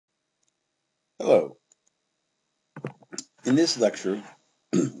Hello. In this lecture,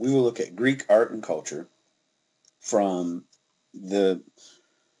 we will look at Greek art and culture from the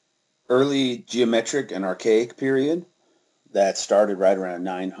early geometric and archaic period that started right around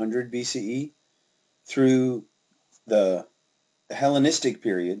 900 BCE through the Hellenistic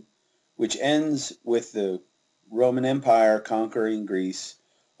period, which ends with the Roman Empire conquering Greece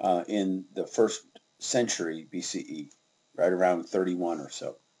in the first century BCE, right around 31 or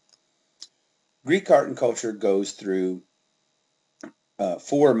so. Greek art and culture goes through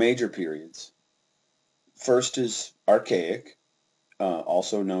four major periods. First is archaic,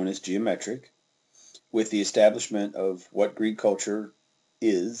 also known as geometric, with the establishment of what Greek culture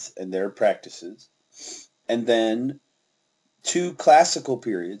is and their practices. And then two classical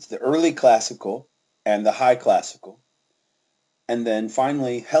periods, the early classical and the high classical. And then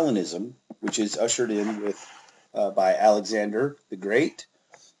finally Hellenism, which is ushered in with by Alexander the Great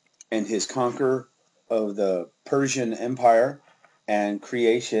and his conquer of the Persian Empire and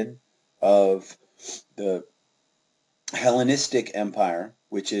creation of the Hellenistic Empire,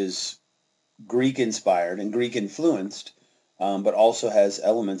 which is Greek inspired and Greek influenced, but also has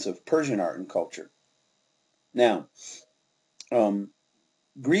elements of Persian art and culture. Now, um,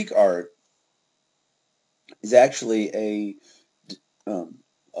 Greek art is actually a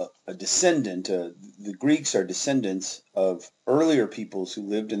descendant. The Greeks are descendants of earlier peoples who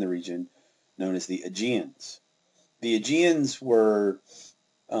lived in the region known as the Aegeans. The Aegeans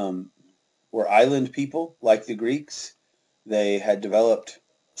um, were island people like the Greeks. They had developed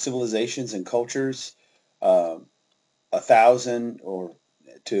civilizations and cultures uh, 1,000 or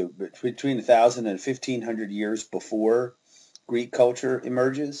to between 1,000 and 1,500 years before Greek culture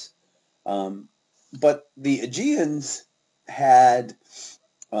emerges. Um, but the Aegeans had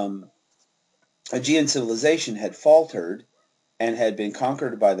um, Aegean civilization had faltered and had been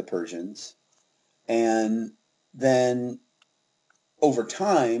conquered by the Persians, and then over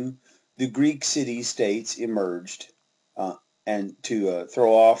time the Greek city-states emerged uh, and to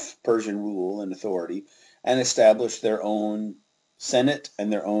throw off Persian rule and authority and establish their own senate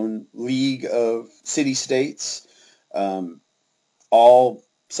and their own league of city-states, um, all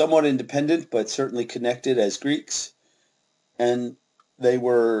somewhat independent but certainly connected as Greeks. And they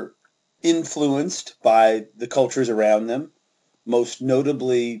were influenced by the cultures around them, most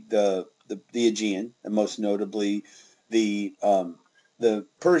notably the Aegean, and most notably the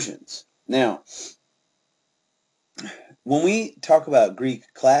Persians. Now, when we talk about Greek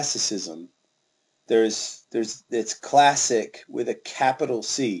classicism, there's it's classic with a capital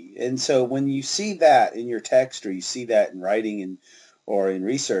C, and so when you see that in your text or you see that in writing and or in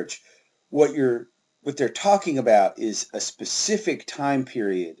research, what you're what they're talking about is a specific time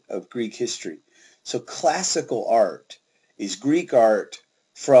period of Greek history. So classical art is Greek art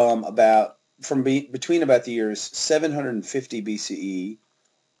between about the years 750 BCE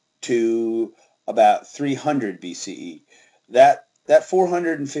to about 300 BCE. That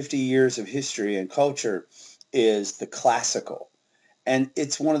 450 years of history and culture is the classical, and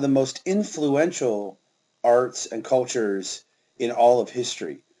it's one of the most influential arts and cultures in all of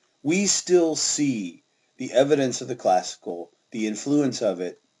history. We still see the evidence of the classical, the influence of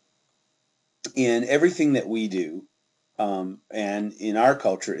it in everything that we do, and in our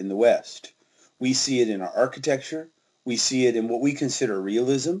culture in the West. We see it in our architecture. We see it in what we consider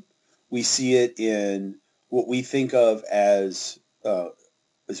realism. We see it in what we think of as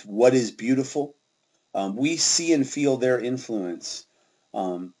what is beautiful. We see and feel their influence,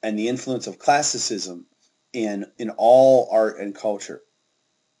 and the influence of classicism in all art and culture.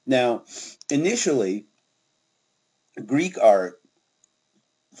 Now, initially, Greek art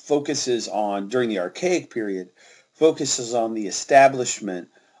focuses on, during the archaic period, focuses on the establishment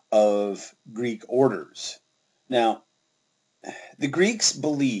of Greek orders. Now, the Greeks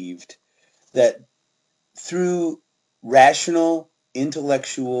believed that through rational,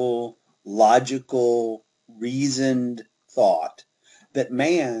 intellectual, logical, reasoned thought, that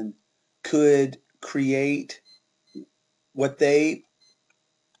man could create what they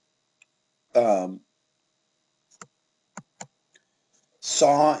um,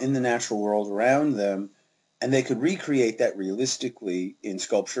 saw in the natural world around them, and they could recreate that realistically in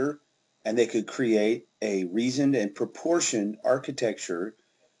sculpture, and they could create a reasoned and proportioned architecture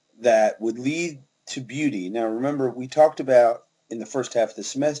that would lead to beauty. Now, remember, we talked about in the first half of the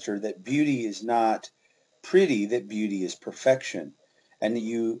semester that beauty is not pretty, that beauty is perfection. And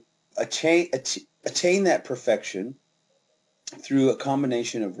you attain that perfection through a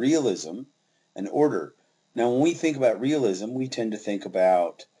combination of realism and order. Now, when we think about realism, we tend to think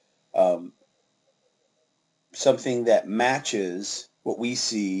about um, something that matches what we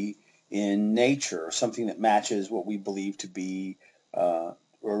see in nature, or something that matches what we believe to be a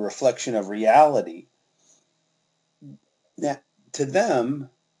reflection of reality. Now, to them,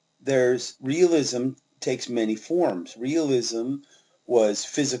 there's realism takes many forms. Realism was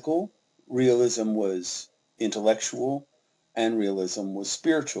physical, realism was intellectual, and realism was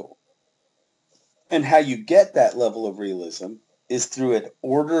spiritual. And how you get that level of realism is through an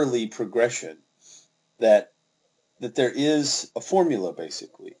orderly progression that there is a formula,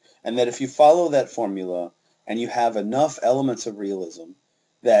 basically, and that if you follow that formula and you have enough elements of realism,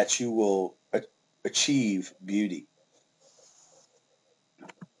 that you will achieve beauty.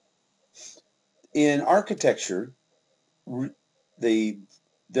 In architecture,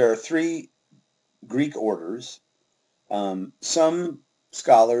 there are three Greek orders. Some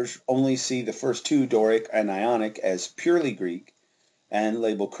scholars only see the first two, Doric and Ionic, as purely Greek, and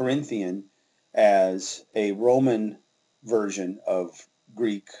label Corinthian as a Roman version of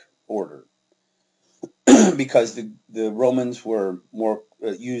Greek order. Because the Romans were more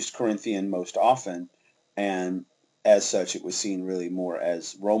used Corinthian most often, and as such it was seen really more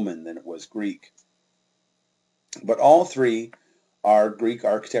as Roman than it was Greek. But all three are Greek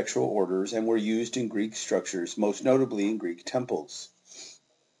architectural orders and were used in Greek structures, most notably in Greek temples.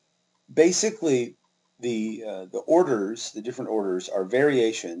 Basically, the different orders, are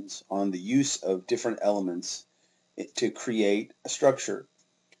variations on the use of different elements to create a structure.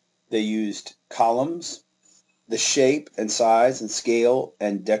 They used columns. The shape and size and scale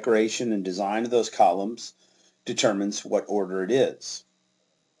and decoration and design of those columns determines what order it is.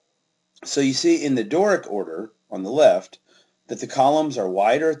 So you see in the Doric order on the left that the columns are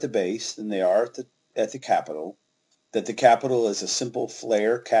wider at the base than they are at the capital, that the capital is a simple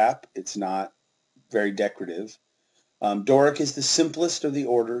flare cap. It's not very decorative. Doric is the simplest of the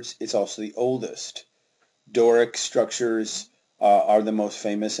orders. It's also the oldest. Doric structures are the most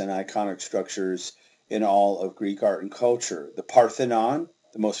famous and iconic structures in all of Greek art and culture. The Parthenon,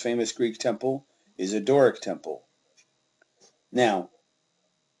 the most famous Greek temple, is a Doric temple. Now,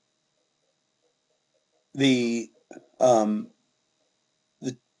 the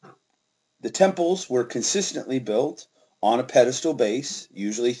temples were consistently built on a pedestal base,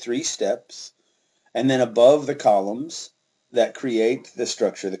 usually 3 steps, and then above the columns that create the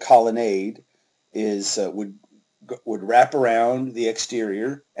structure, the colonnade would wrap around the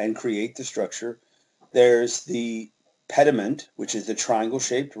exterior and create the structure. There's the pediment, which is the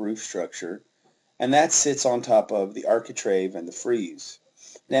triangle-shaped roof structure, and that sits on top of the architrave and the frieze.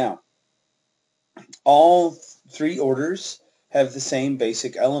 Now, all three orders have the same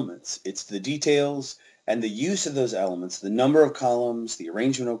basic elements. It's the details and the use of those elements, the number of columns, the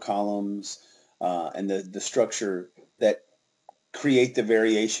arrangement of columns, and the structure that create the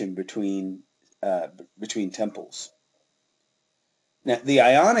variation between temples. Now, the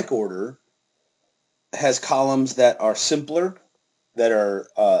Ionic order has columns that are simpler, that are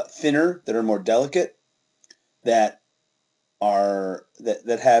thinner, that are more delicate, that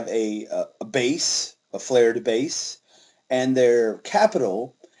have a base, a flared base, and their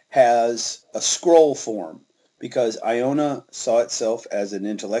capital has a scroll form, because Iona saw itself as an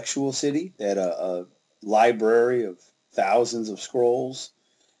intellectual city. They had a library of thousands of scrolls,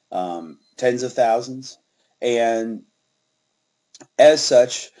 tens of thousands, and as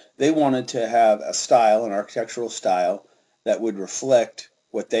such, they wanted to have a style, an architectural style, that would reflect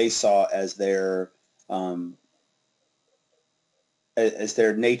what they saw as their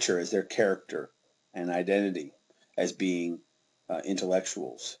nature, as their character and identity, as being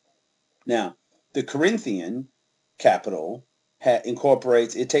intellectuals. Now, the Corinthian capital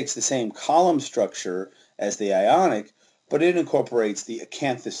it takes the same column structure as the Ionic, but it incorporates the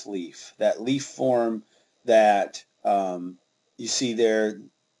acanthus leaf. That leaf form that you see there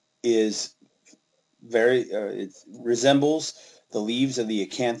is it resembles the leaves of the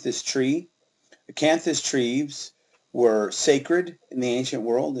acanthus tree. Acanthus trees were sacred in the ancient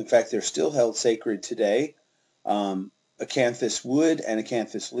world. In fact, they're still held sacred today. Acanthus wood and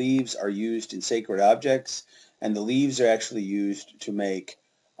acanthus leaves are used in sacred objects, and the leaves are actually used to make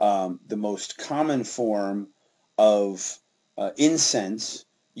the most common form of incense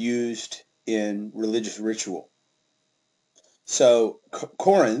used in religious ritual. So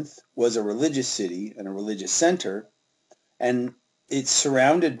Corinth was a religious city and a religious center, and it's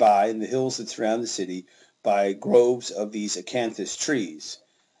surrounded by, in the hills that surround the city, by groves of these acanthus trees.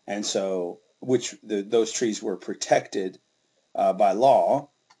 And so, those trees were protected by law,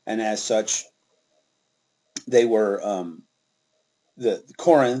 and as such, they were,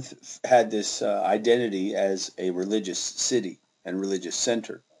 Corinth had this identity as a religious city and religious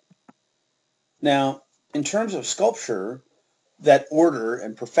center. Now, in terms of sculpture, that order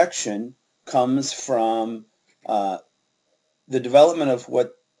and perfection comes from the development of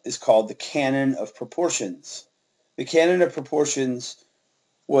what is called the canon of proportions. The canon of proportions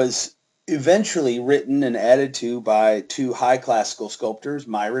was eventually written and added to by two high classical sculptors,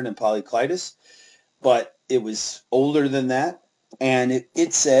 Myron and Polykleitos, but it was older than that. And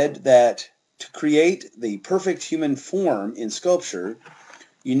it said that to create the perfect human form in sculpture,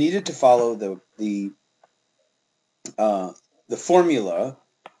 you needed to follow the formula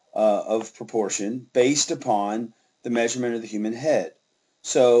of proportion based upon the measurement of the human head.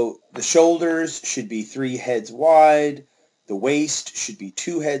 So the shoulders should be 3 heads wide, the waist should be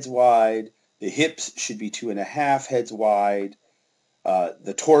 2 heads wide, the hips should be 2.5 heads wide,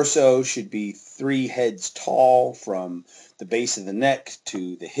 the torso should be 3 heads tall from the base of the neck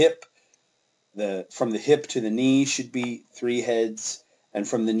to the hip. From the hip to the knee should be 3 heads, and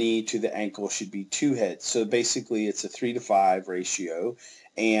from the knee to the ankle should be 2 heads. So basically it's a 3-to-5 ratio,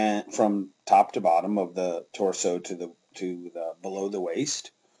 and from top to bottom of the torso to the below the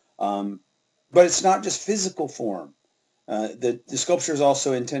waist. But it's not just physical form. The sculpture is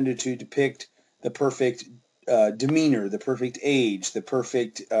also intended to depict the perfect demeanor, the perfect age, the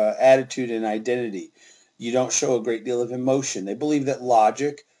perfect attitude and identity. You don't show a great deal of emotion. They believe that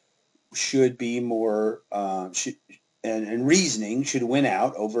logic should be more, and reasoning should win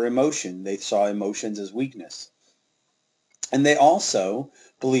out over emotion. They saw emotions as weakness. And they also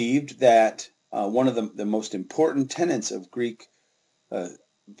believed that one of the most important tenets of Greek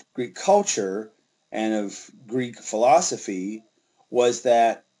culture and of Greek philosophy was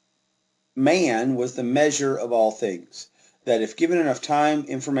that man was the measure of all things. That if given enough time,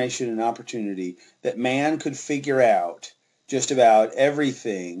 information, and opportunity, that man could figure out just about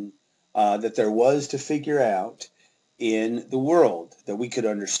everything that there was to figure out in the world, that we could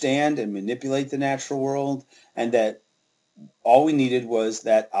understand and manipulate the natural world, and that all we needed was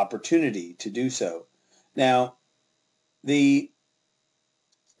that opportunity to do so. Now,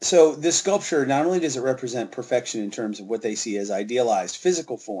 so this sculpture, not only does it represent perfection in terms of what they see as idealized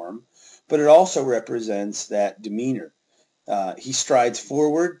physical form, but it also represents that demeanor. He strides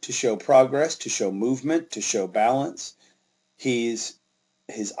forward to show progress, to show movement, to show balance. His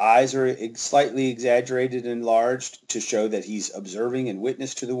eyes are slightly exaggerated and enlarged to show that he's observing and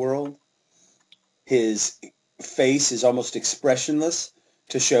witness to the world. His face is almost expressionless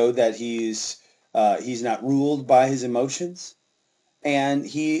to show that he's not ruled by his emotions. And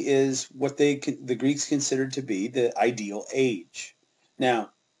he is what the Greeks considered to be the ideal age.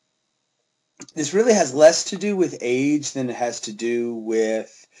 Now, this really has less to do with age than it has to do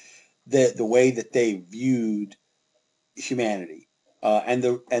with the way that they viewed humanity and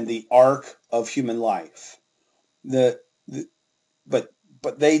the arc of human life. But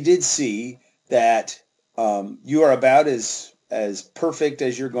they did see that you are about as perfect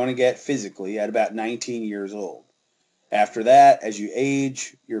as you're going to get physically at about 19 years old. After that, as you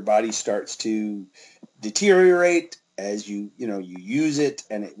age, your body starts to deteriorate as you use it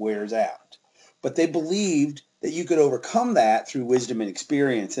and it wears out. But they believed that you could overcome that through wisdom and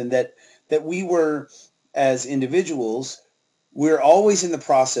experience, and that we were, as individuals, we're always in the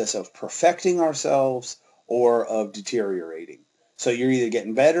process of perfecting ourselves or of deteriorating. So you're either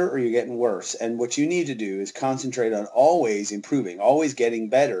getting better or you're getting worse. And what you need to do is concentrate on always improving, always getting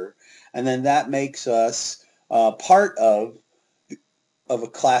better, and then that makes us part of a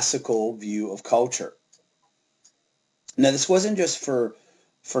classical view of culture. Now, this wasn't just for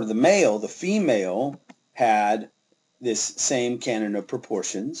the male. The female had this same canon of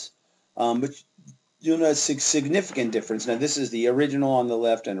proportions, but you'll notice a significant difference. Now, this is the original on the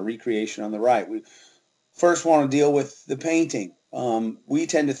left and a recreation on the right. We first want to deal with the painting. We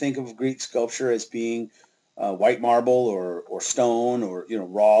tend to think of Greek sculpture as being white marble or stone or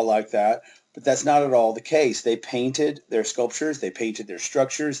raw like that. But that's not at all the case. They painted their sculptures. They painted their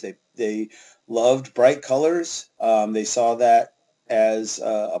structures. They loved bright colors. They saw that as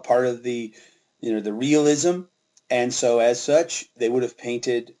a part of the realism, and so as such, they would have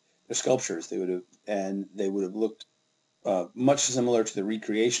painted the sculptures. They would have looked much similar to the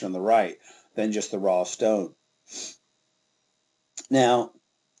recreation on the right than just the raw stone. Now,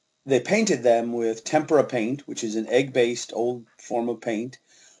 they painted them with tempera paint, which is an egg-based old form of paint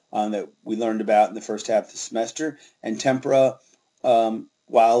that we learned about in the first half of the semester. And tempera,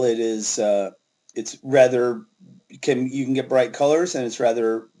 while it is, it's rather, you can get bright colors, and it's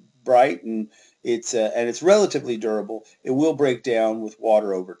rather bright, and it's relatively durable. It will break down with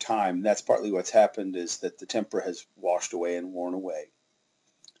water over time. That's partly what's happened, is that the tempera has washed away and worn away.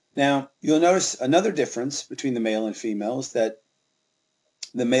 Now, you'll notice another difference between the male and female is that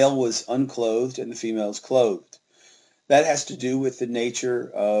the male was unclothed and the female is clothed. That has to do with the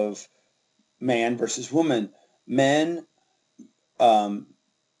nature of man versus woman. Men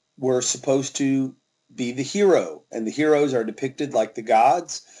were supposed to be the hero, and the heroes are depicted like the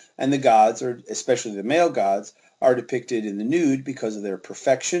gods, and the gods are, especially the male gods, are depicted in the nude because of their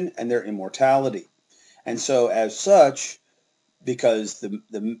perfection and their immortality. And so as such, because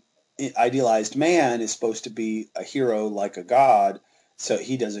the idealized man is supposed to be a hero like a god, so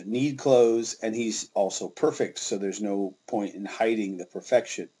he doesn't need clothes, and he's also perfect, so there's no point in hiding the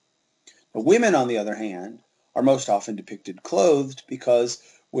perfection. Now, women, on the other hand, are most often depicted clothed because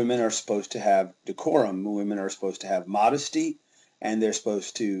women are supposed to have decorum. Women are supposed to have modesty, and they're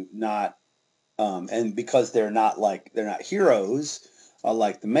supposed to not, and because they're not heroes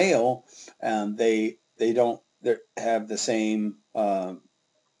like the male, they don't have the same.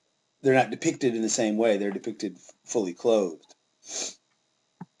 They're not depicted in the same way. They're depicted fully clothed.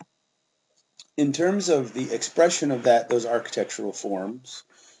 In terms of the expression of those architectural forms,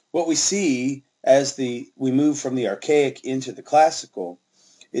 what we see as we move from the archaic into the classical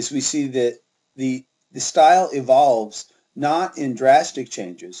is we see that the style evolves not in drastic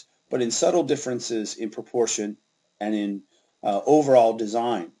changes, but in subtle differences in proportion and in overall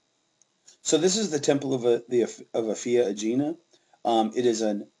design. So this is the Temple of Apphia Agena. It is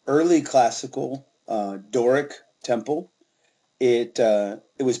an early classical Doric temple. It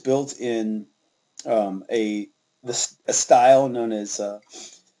was built in a style known as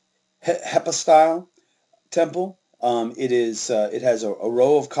Heptastyle temple. It has a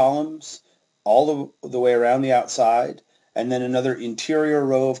row of columns all the way around the outside, and then another interior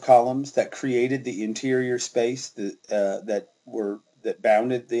row of columns that created the interior space that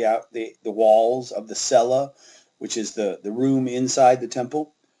bounded the walls of the cella, which is the room inside the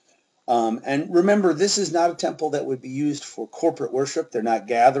temple. And remember, this is not a temple that would be used for corporate worship. They're not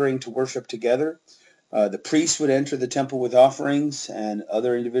gathering to worship together. The priests would enter the temple with offerings, and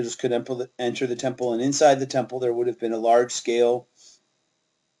other individuals could enter the temple. And inside the temple, there would have been a large-scale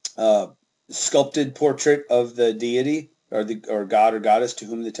sculpted portrait of the deity or god or goddess to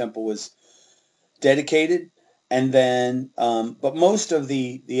whom the temple was dedicated. And then, but most of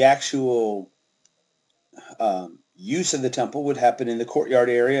the actual use of the temple would happen in the courtyard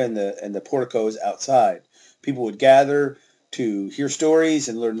area and the porticos outside. People would gather to hear stories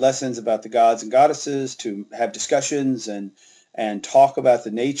and learn lessons about the gods and goddesses, to have discussions and talk about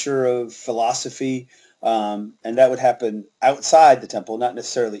the nature of philosophy, and that would happen outside the temple, not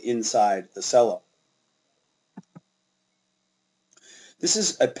necessarily inside the cella. This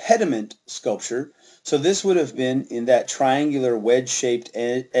is a pediment sculpture, so this would have been in that triangular wedge-shaped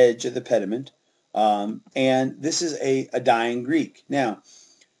edge of the pediment, and this is a dying Greek. Now,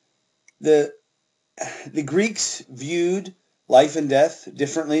 the Greeks viewed life and death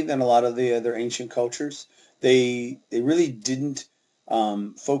differently than a lot of the other ancient cultures. They really didn't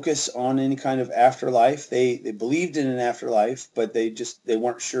focus on any kind of afterlife. They believed in an afterlife, but they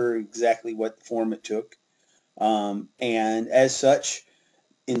weren't sure exactly what form it took. And as such,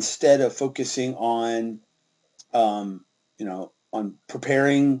 instead of focusing on on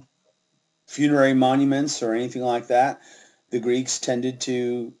preparing funerary monuments or anything like that, the Greeks tended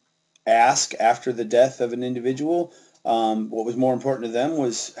to ask after the death of an individual. What was more important to them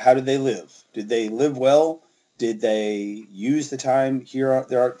was, how did they live? Did they live well? Did they use their time here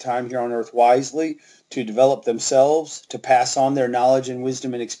on earth wisely to develop themselves, to pass on their knowledge and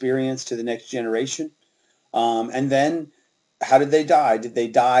wisdom and experience to the next generation? And then, how did they die? Did they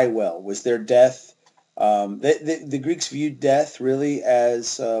die well? Was their death the Greeks viewed death really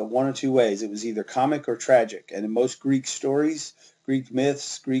as one or two ways. It was either comic or tragic. And in most Greek stories, Greek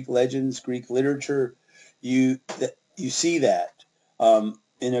myths, Greek legends, Greek literature, you see that.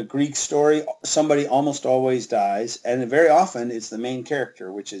 In a Greek story, somebody almost always dies, and very often it's the main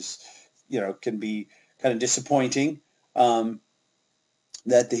character, which is, can be kind of disappointing that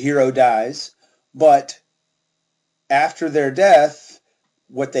the hero dies. But after their death,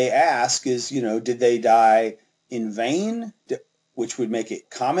 what they ask is, did they die in vain, which would make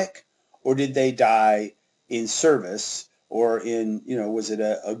it comic, or did they die in service, or was it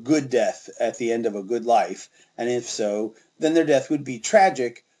a good death at the end of a good life? And if so, then their death would be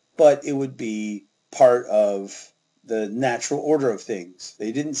tragic, but it would be part of the natural order of things.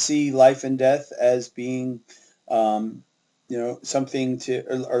 They didn't see life and death as being, something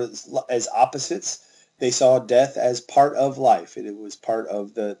or as opposites. They saw death as part of life. It was part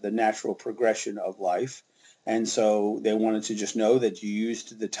of the natural progression of life. And so they wanted to just know that you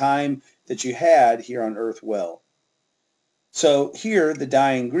used the time that you had here on earth well. So here, the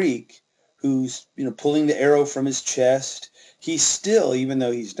dying Greek, who's pulling the arrow from his chest, he still, even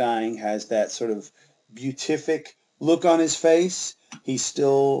though he's dying, has that sort of beatific look on his face. He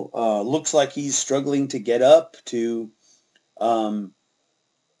still looks like he's struggling to get up um,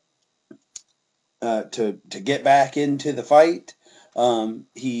 to get back into the fight.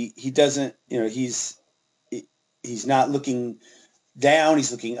 He doesn't, he's not looking down.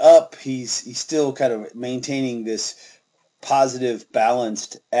 He's looking up. He's still kind of maintaining this positive,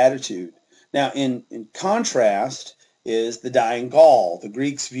 balanced attitude. Now, in contrast, is the dying Gaul. The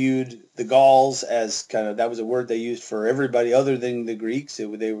Greeks viewed the Gauls as that was a word they used for everybody other than the Greeks. They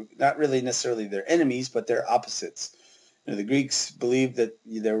were not really necessarily their enemies, but their opposites. The Greeks believed that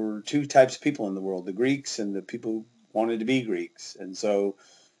there were two types of people in the world: the Greeks and the people who wanted to be Greeks, and so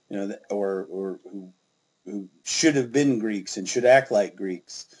or who should have been Greeks and should act like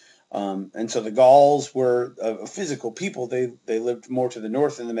Greeks. And so the Gauls were a physical people. They lived more to the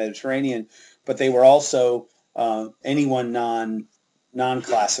north in the Mediterranean, but they were also anyone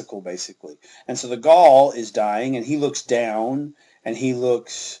non-classical, basically. And so the Gaul is dying, and he looks down, and he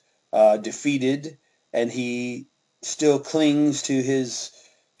looks defeated, and he still clings to his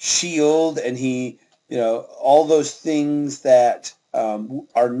shield, and he, all those things that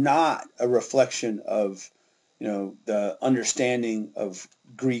are not a reflection of, the understanding of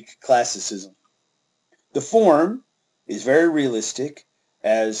Greek classicism. The form is very realistic.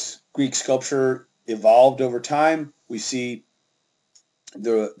 As Greek sculpture evolved over time, we see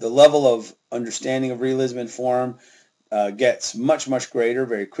the level of understanding of realism and form gets much, much greater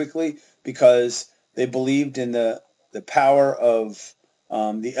very quickly, because they believed in the power of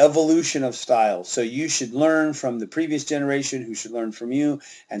the evolution of style. So you should learn from the previous generation, who should learn from you,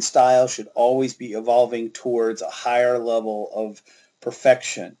 and style should always be evolving towards a higher level of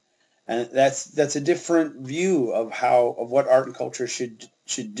perfection. And that's a different view of what art and culture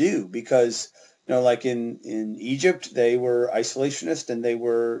should do, because like in Egypt, they were isolationist and they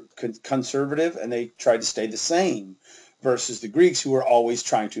were conservative, and they tried to stay the same, versus the Greeks, who were always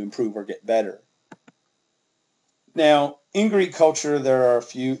trying to improve or get better. Now, in Greek culture, there are a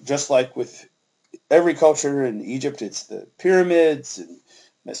few, just like with every culture. In Egypt, it's the pyramids, and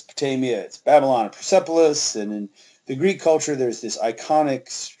Mesopotamia, it's Babylon and Persepolis, and in the Greek culture, there's these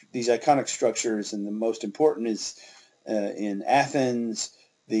iconic structures, and the most important is in Athens,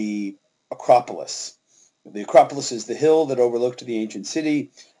 the Acropolis. The Acropolis is the hill that overlooked the ancient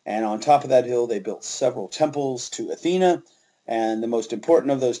city, and on top of that hill, they built several temples to Athena, and the most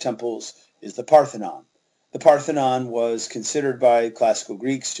important of those temples is the Parthenon. The Parthenon was considered by classical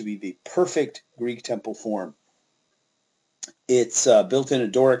Greeks to be the perfect Greek temple form. It's built in a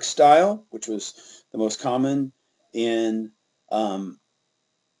Doric style, which was the most common in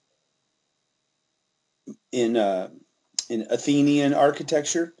Athenian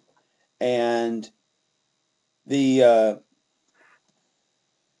architecture, and when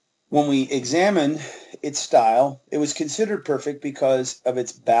we examine its style, it was considered perfect because of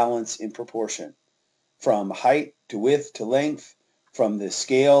its balance in proportion, from height to width to length, from the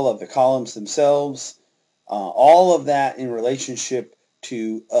scale of the columns themselves, all of that in relationship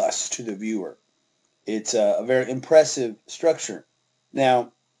to us, to the viewer. It's a very impressive structure.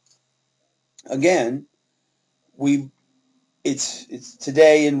 Now, again, it's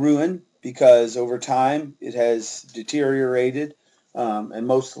today in ruin, because over time it has deteriorated, and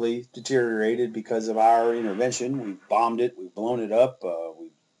mostly deteriorated because of our intervention. We've bombed it, we've blown it up,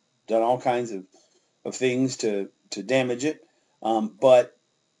 we've done all kinds of things to damage it, but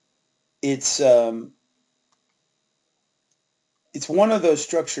it's one of those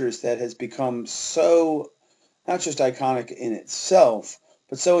structures that has become so, not just iconic in itself,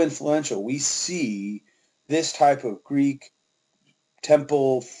 but so influential. We see this type of Greek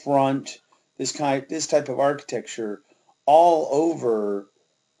temple front, this type of architecture all over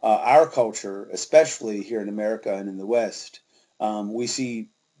our culture, especially here in America and in the West. We see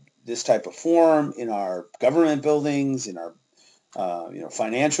this type of form in our government buildings, in our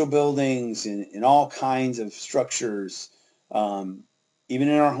financial buildings, in all kinds of structures, even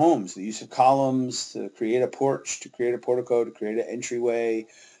in our homes. The use of columns to create a porch, to create a portico, to create an entryway,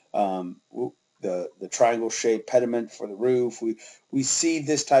 the triangle-shaped pediment for the roof. We see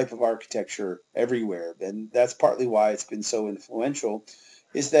this type of architecture everywhere, and that's partly why it's been so influential,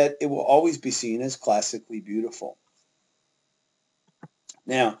 is that it will always be seen as classically beautiful.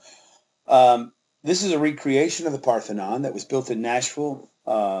 Now, this is a recreation of the Parthenon that was built in Nashville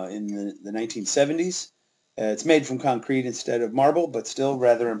in the 1970s. It's made from concrete instead of marble, but still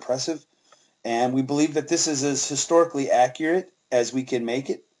rather impressive. And we believe that this is as historically accurate as we can make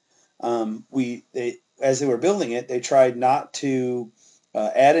it. As they were building it, they tried not to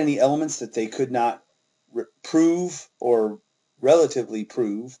add any elements that they could not prove or relatively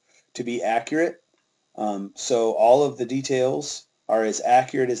prove to be accurate. So all of the details are as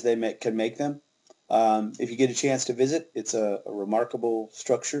accurate as they can make them. If you get a chance to visit, it's a remarkable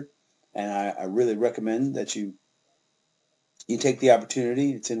structure, and I really recommend that you take the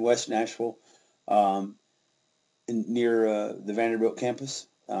opportunity. It's in West Nashville, near the Vanderbilt campus.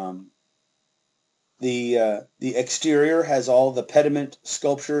 The exterior has all the pediment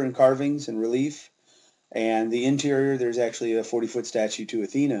sculpture and carvings and relief, and the interior, there's actually a 40-foot statue to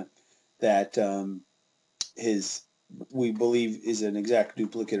Athena that we believe is an exact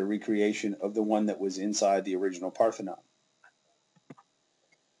duplicate or recreation of the one that was inside the original Parthenon.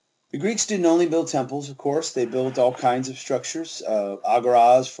 The Greeks didn't only build temples, of course. They built all kinds of structures,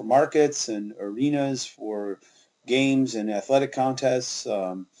 agoras for markets and arenas for games and athletic contests,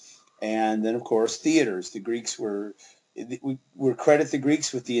 and then, of course, theaters. The Greeks we credit the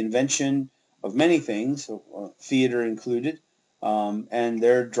Greeks with the invention of many things, theater included, and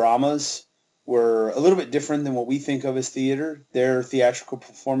their dramas were a little bit different than what we think of as theater. Their theatrical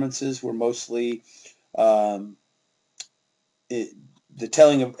performances were mostly the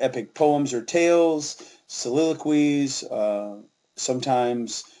telling of epic poems or tales, soliloquies,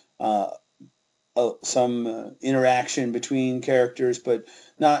 sometimes some interaction between characters, but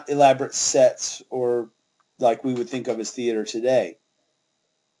not elaborate sets or like we would think of as theater today.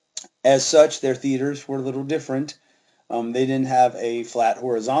 As such, their theaters were a little different. They didn't have a flat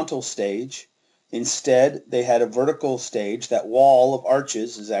horizontal stage. Instead, they had a vertical stage. That wall of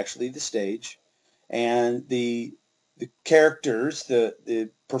arches is actually the stage, and the characters, the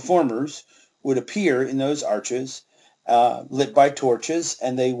performers, would appear in those arches, lit by torches,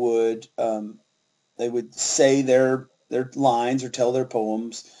 and they would say their lines or tell their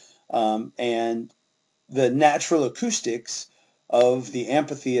poems, and the natural acoustics of the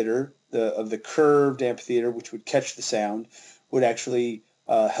amphitheater, of the curved amphitheater, which would catch the sound, would actually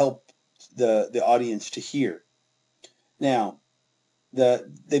help the audience to hear. Now,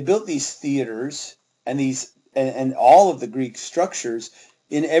 they built these theaters and all of the Greek structures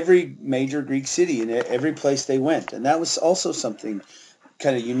in every major Greek city, in every place they went, and that was also something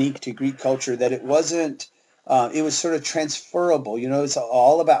kind of unique to Greek culture, that it wasn't. It was sort of transferable. It's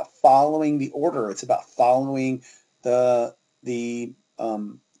all about following the order. It's about following the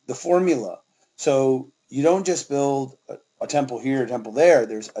formula. So you don't just build a temple here, a temple there.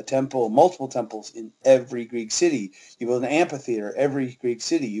 There's a temple, multiple temples in every Greek city. You build an amphitheater every Greek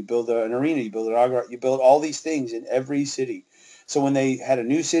city. You build an arena. You build an agora. You build all these things in every city. So when they had a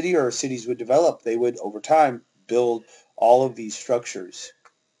new city or cities would develop, they would over time build all of these structures.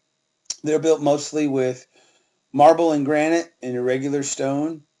 They're built mostly with marble and granite and irregular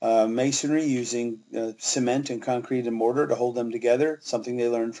stone, masonry using cement and concrete and mortar to hold them together, something they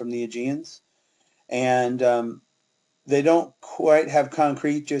learned from the Aegeans. And they don't quite have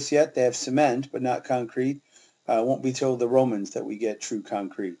concrete just yet. They have cement, but not concrete. Won't be till the Romans that we get true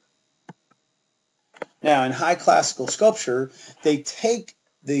concrete. Now, in high classical sculpture, they take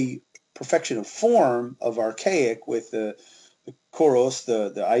the perfection of form of archaic with the chorus,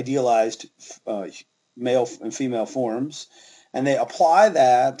 the idealized male and female forms, and they apply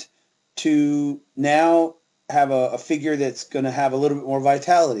that to now have a figure that's going to have a little bit more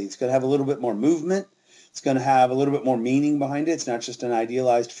vitality. It's going to have a little bit more movement. It's going to have a little bit more meaning behind it. It's not just an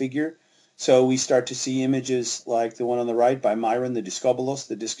idealized figure. So we start to see images like the one on the right by Myron, the Discobolos,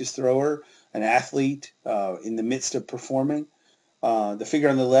 the discus thrower, an athlete in the midst of performing. The figure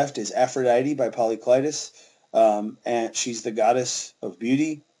on the left is Aphrodite by Polyclitus, and she's the goddess of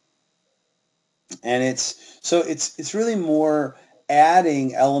beauty. And it's really more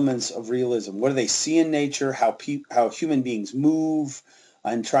adding elements of realism. What do they see in nature? How human beings move,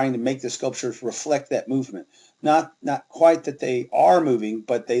 and trying to make the sculptures reflect that movement. Not quite that they are moving,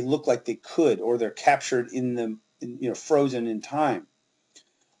 but they look like they could, or they're captured frozen in time.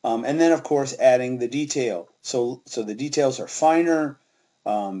 And then, of course, adding the detail. So the details are finer.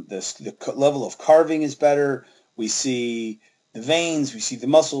 The level of carving is better. We see the veins, we see the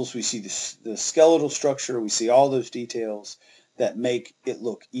muscles, we see the skeletal structure, we see all those details that make it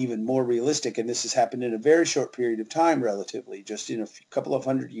look even more realistic. And this has happened in a very short period of time, relatively. Just in a couple of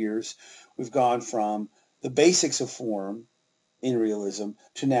 100 years, we've gone from the basics of form in realism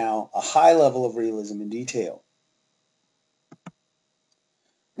to now a high level of realism in detail.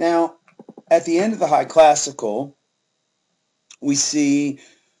 Now, at the end of the High Classical, we see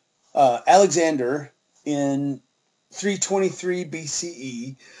Alexander in 323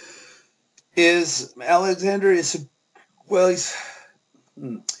 BCE. He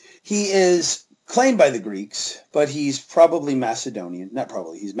is claimed by the Greeks, but he's probably Macedonian. Not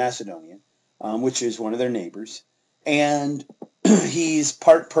probably, he's Macedonian, which is one of their neighbors. And he's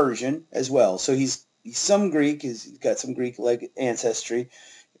part Persian as well. So he's he's some Greek. He's got some Greek-like ancestry,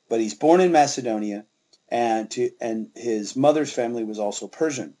 but he's born in Macedonia, and his mother's family was also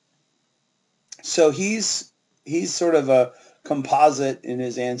Persian. So he's sort of a composite in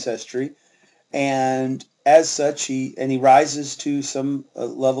his ancestry, and as such, he rises to some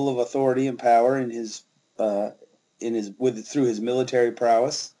level of authority and power uh, through his military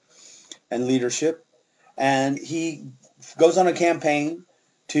prowess and leadership, and he goes on a campaign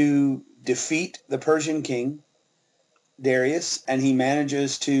to defeat the Persian king Darius, and he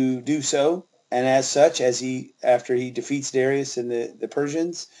manages to do so. And as such, after he defeats Darius and the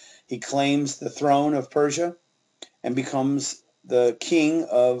Persians, he claims the throne of Persia and becomes the king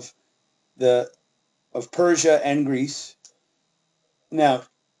the of Persia and Greece. Now,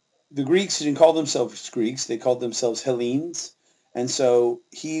 the Greeks didn't call themselves Greeks; they called themselves Hellenes, and so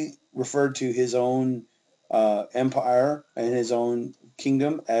he referred to his own empire and his own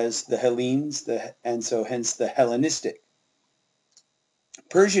kingdom as the Hellenes, and so hence the Hellenistic.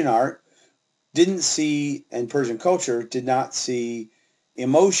 Persian art and Persian culture did not see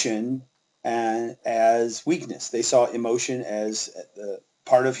emotion as weakness. They saw emotion as the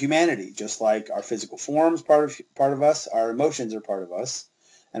part of humanity, just like our physical forms part of us, our emotions are part of us,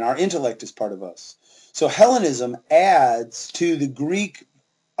 and our intellect is part of us. So Hellenism adds to the Greek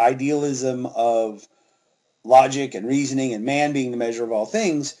idealism of logic and reasoning and man being the measure of all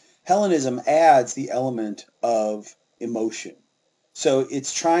things. Hellenism adds the element of emotion. So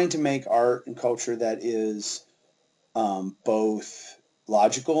it's trying to make art and culture that is both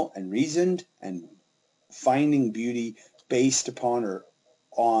logical and reasoned and finding beauty based upon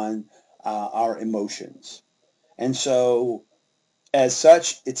our emotions. And so as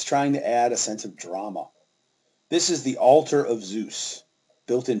such, it's trying to add a sense of drama. This is the altar of Zeus,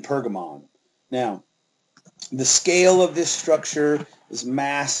 built in Pergamon. Now, the scale of this structure is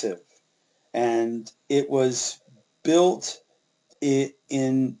massive, and it was built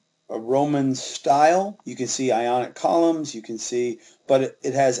in a Roman style. You can see Ionic columns, but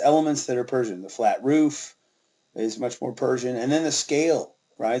it has elements that are Persian. The flat roof is much more Persian, and then the scale,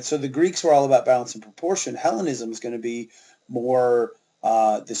 right? So the Greeks were all about balance and proportion. Hellenism is going to be more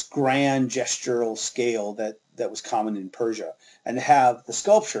this grand gestural scale that was common in Persia, and have the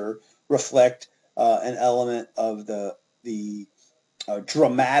sculpture reflect an element of the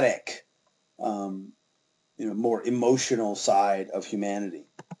dramatic, more emotional side of humanity.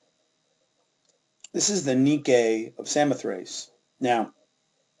 This is the Nike of Samothrace. Now,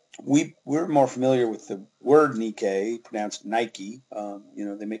 we're more familiar with the word Nike, pronounced Nike.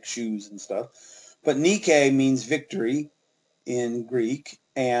 They make shoes and stuff. But Nike means victory in Greek,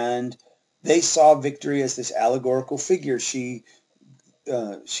 and they saw victory as this allegorical figure. She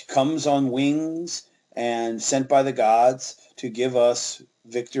comes on wings and sent by the gods to give us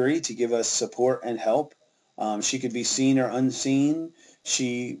victory, to give us support and help. She could be seen or unseen.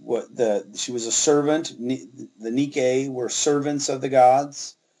 She was a servant. The Nike were servants of the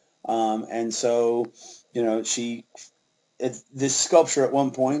gods, and so this sculpture at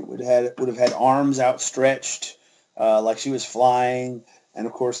one point would have had arms outstretched, like she was flying, and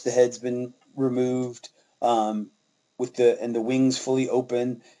of course the head's been removed, with the wings fully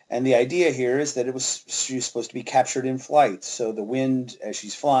open. And the idea here is that she was supposed to be captured in flight. So the wind, as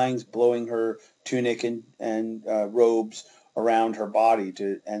she's flying, is blowing her tunic and robes around her body,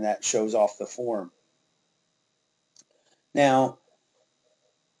 and that shows off the form. Now,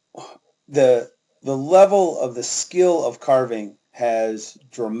 the level of the skill of carving has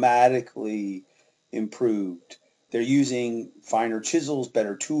dramatically improved. They're using finer chisels,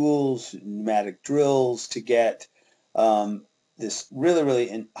 better tools, pneumatic drills to get this really,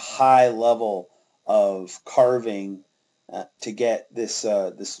 really high level of carving to get this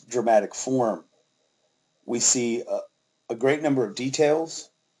dramatic form. We see a great number of details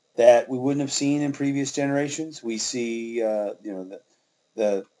that we wouldn't have seen in previous generations. We see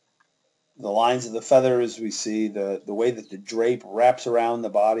the lines of the feathers. We see the way that the drape wraps around the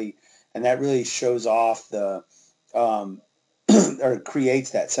body, and that really shows off or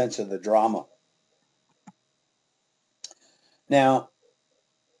creates that sense of the drama. Now,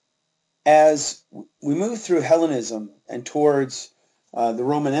 as we move through Hellenism and towards the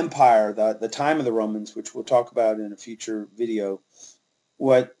Roman Empire, the time of the Romans, which we'll talk about in a future video,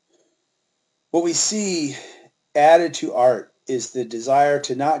 what we see added to art is the desire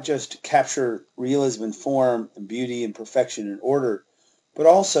to not just capture realism and form and beauty and perfection and order, but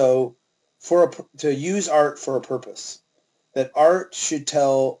also to use art for a purpose. That art should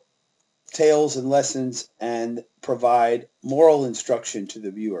tell tales and lessons and provide moral instruction to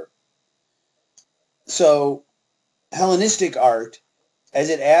the viewer. So Hellenistic art, as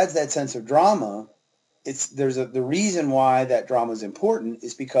it adds that sense of drama, the reason why that drama is important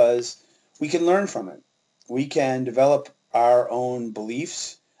is because we can learn from it. We can develop our own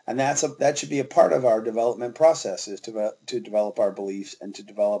beliefs, and that should be a part of our development process, is to develop our beliefs and to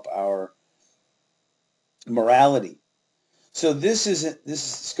develop our morality. So this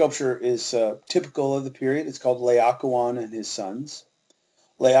sculpture is typical of the period. It's called Laocoon and His Sons.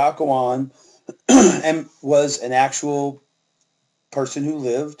 Laocoon was an actual person who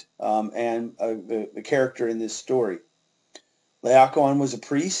lived, and the character in this story. Laocoon was a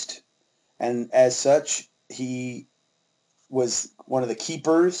priest, and as such, he was one of the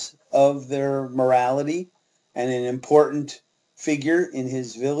keepers of their morality and an important figure in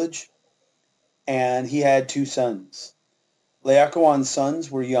his village. And he had two sons. Laocoon's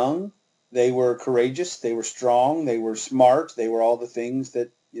sons were young. They were courageous. They were strong. They were smart. They were all the things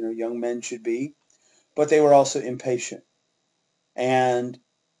that young men should be. But they were also impatient. And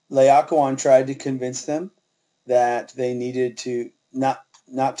Laocoon tried to convince them that they needed to not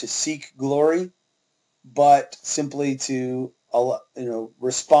to seek glory, but simply to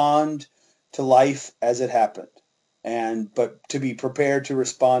respond to life as it happened, but to be prepared to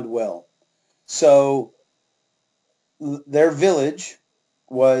respond well. So their village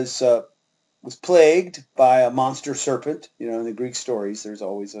was plagued by a monster serpent. In the Greek stories, there's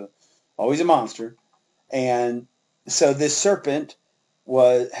always a monster, and so this serpent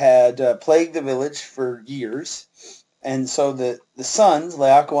had plagued the village for years. And so the sons,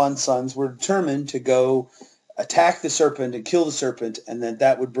 Laocoon's sons, were determined to go attack the serpent and kill the serpent, and then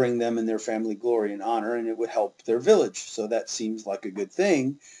that would bring them and their family glory and honor, and it would help their village. So that seems like a good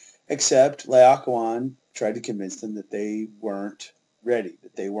thing, except Laocoon tried to convince them that they weren't ready,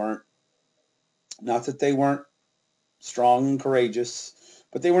 not that they weren't strong and courageous,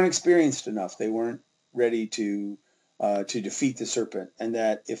 but they weren't experienced enough. They weren't ready to defeat the serpent, and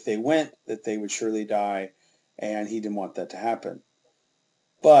that if they went, that they would surely die, and he didn't want that to happen.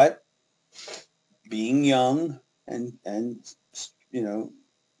 But being young and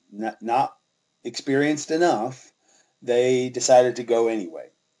not experienced enough, they decided to go anyway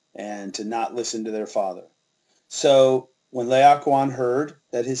and to not listen to their father. So when Laocoon heard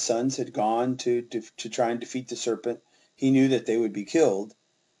that his sons had gone to try and defeat the serpent, he knew that they would be killed.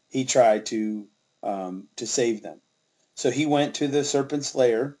 He tried to save them. So he went to the serpent's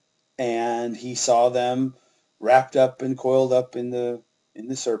lair, and he saw them wrapped up and coiled up in the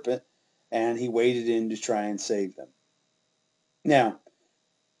serpent, and he waded in to try and save them. Now,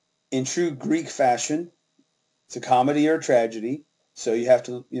 in true Greek fashion, it's a comedy or a tragedy. So you have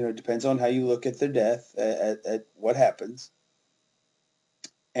to, it depends on how you look at the death, at what happens.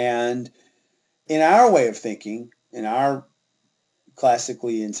 And in our way of thinking, in our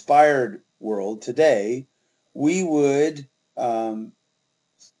classically inspired world today, we would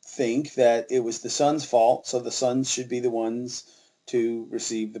think that it was the son's fault, so the sons should be the ones to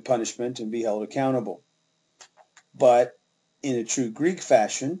receive the punishment and be held accountable. But in a true Greek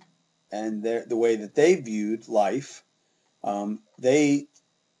fashion, and the way that they viewed life, they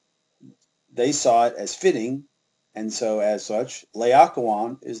saw it as fitting, and so as such,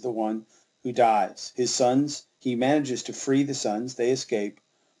 Laocoon is the one who dies. His sons, he manages to free the sons, they escape,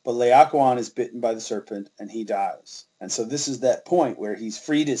 but Laocoon is bitten by the serpent and he dies. And so this is that point where he's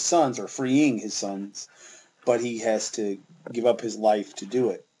freed his sons, or freeing his sons, but he has to give up his life to do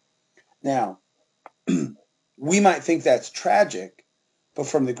it. Now, we might think that's tragic, but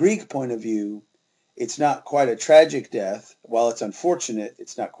from the Greek point of view, it's not quite a tragic death. While it's unfortunate,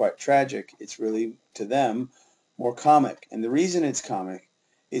 it's not quite tragic. It's really, to them, more comic. And the reason it's comic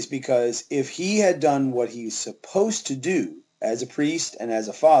is because if he had done what he's supposed to do as a priest and as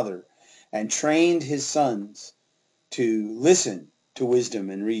a father, and trained his sons to listen to wisdom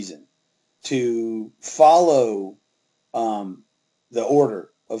and reason, to follow the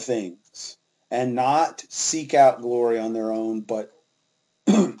order of things, and not seek out glory on their own, but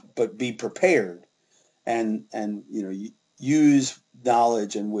be prepared and use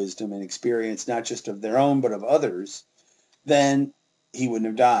knowledge and wisdom and experience, not just of their own but of others, then he wouldn't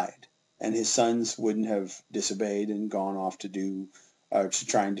have died, and his sons wouldn't have disobeyed and gone off to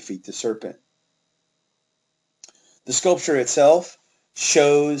try and defeat the serpent. The sculpture itself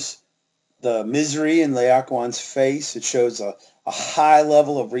shows the misery in Laocoon's face. It shows a high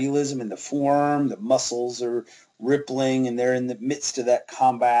level of realism in the form. The muscles are rippling, and they're in the midst of that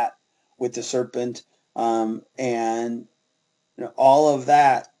combat with the serpent. And all of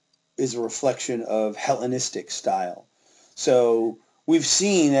that is a reflection of Hellenistic style. So we've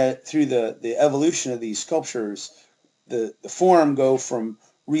seen through the evolution of these sculptures, the form go from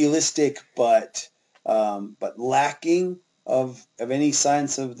realistic but lacking of any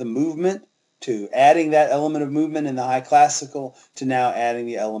sense of the movement, to adding that element of movement in the high classical to now adding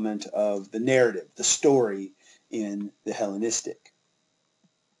the element of the narrative, the story in the Hellenistic.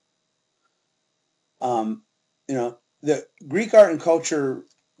 The Greek art and culture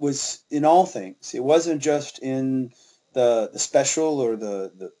was in all things. It wasn't just in the special or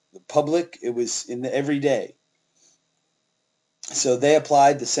the public. It was in the everyday. So they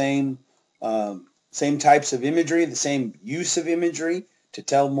applied the same types of imagery, the same use of imagery to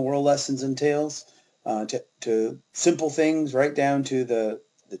tell moral lessons and tales, to simple things right down to the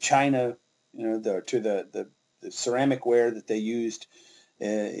china, to the ceramic ware that they used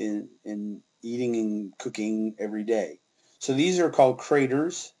in eating and cooking every day. So these are called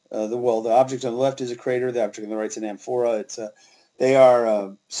craters. The object on the left is a crater. The object on the right is an amphora. They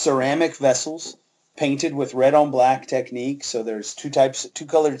are ceramic vessels painted with red on black technique. So there's two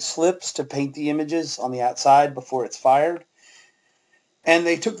colored slips to paint the images on the outside before it's fired. And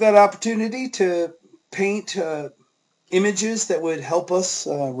they took that opportunity to paint images that would help us,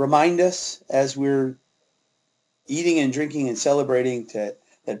 remind us as we're eating and drinking and celebrating that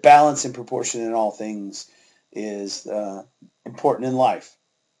balance and proportion in all things is important in life.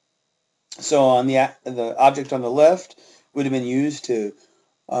 So on the object on the left would have been used to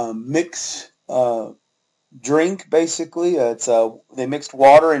mix drink, basically. They mixed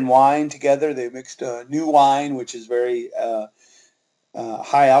water and wine together. They mixed new wine, which is very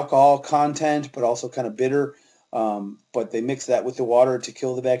high alcohol content, but also kind of bitter. But they mixed that with the water to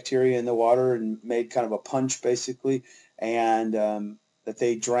kill the bacteria in the water and made kind of a punch, basically. And that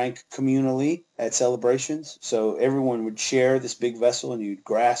they drank communally at celebrations. So everyone would share this big vessel, and you'd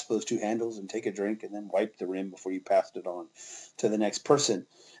grasp those two handles and take a drink and then wipe the rim before you passed it on to the next person.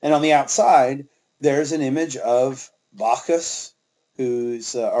 And on the outside, there's an image of Bacchus,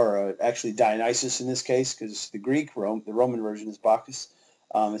 or actually Dionysus in this case, because the Roman version is Bacchus.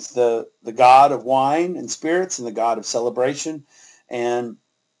 It's the god of wine and spirits and the god of celebration.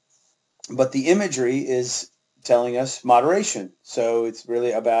 But the imagery is telling us moderation. So it's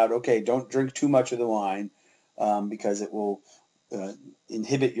really about, okay, don't drink too much of the wine because it will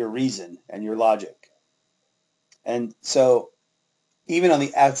inhibit your reason and your logic. And so even on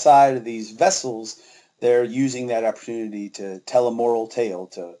the outside of these vessels, they're using that opportunity to tell a moral tale,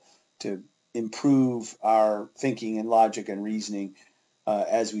 to improve our thinking and logic and reasoning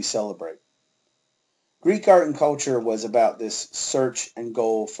as we celebrate. Greek art and culture was about this search and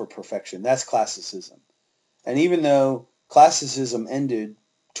goal for perfection. That's classicism. And even though classicism ended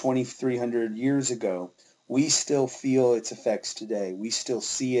 2,300 years ago, we still feel its effects today. We still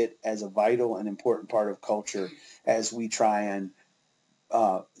see it as a vital and important part of culture as we try and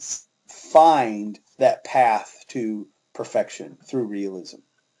find that path to perfection through realism.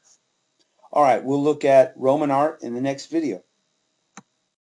 All right, we'll look at Roman art in the next video.